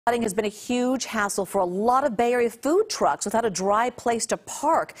Flooding has been a huge hassle for a lot of Bay Area food trucks without a dry place to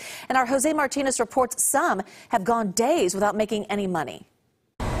park. And our Jose Martinez reports some have gone days without making any money.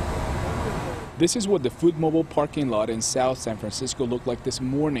 This is what the Food Mobile parking lot in South San Francisco looked like this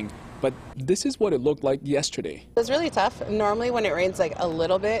morning. But this is what it looked like yesterday. It's really tough. Normally when it rains like a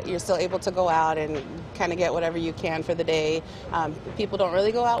little bit, you're still able to go out and kind of get whatever you can for the day. People don't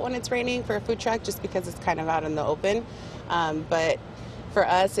really go out when it's raining for a food truck just because it's kind of out in the open. But for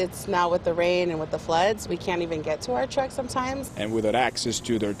us, it's now with the rain and with the floods, we can't even get to our trucks sometimes. And without access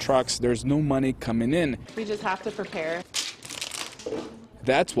to their trucks, there's no money coming in. We just have to prepare.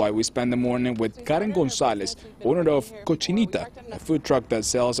 That's why we spend the morning with Karen Gonzalez, owner of Cochinita, a food truck that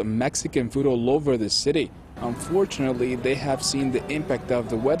sells Mexican food all over the city. Unfortunately, they have seen the impact of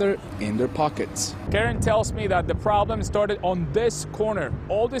the weather in their pockets. Karen tells me that the problem started on this corner.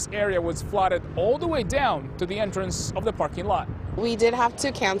 All this area was flooded all the way down to the entrance of the parking lot. We did have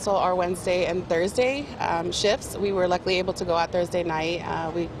to cancel our Wednesday and Thursday shifts. We were luckily able to go out Thursday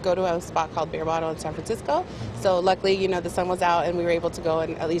night. We go to a spot called Beer Bottle in San Francisco. So luckily, the sun was out and we were able to go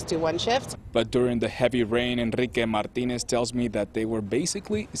and at least do one shift. But during the heavy rain, Jose Martinez tells me that they were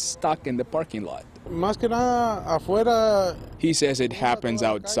basically stuck in the parking lot. He says it happens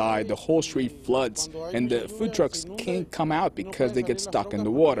outside, the whole street floods, and the food trucks can't come out because they get stuck in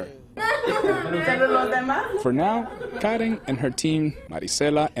the water. For now, Karen and her team,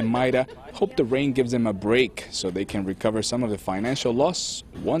 Marisela and Mayra, hope the rain gives them a break so they can recover some of the financial loss,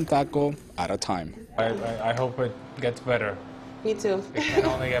 one taco at a time. I hope it gets better. Me too. It can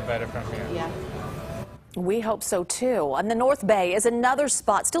only get better from here. Yeah. We hope so, too. And the North Bay is another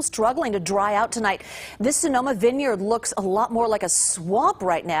spot still struggling to dry out tonight. This Sonoma vineyard looks a lot more like a swamp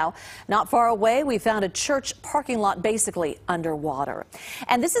right now. Not far away, we found a church parking lot basically underwater.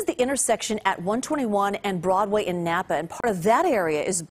 And this is the intersection at 121 and Broadway in Napa, and part of that area is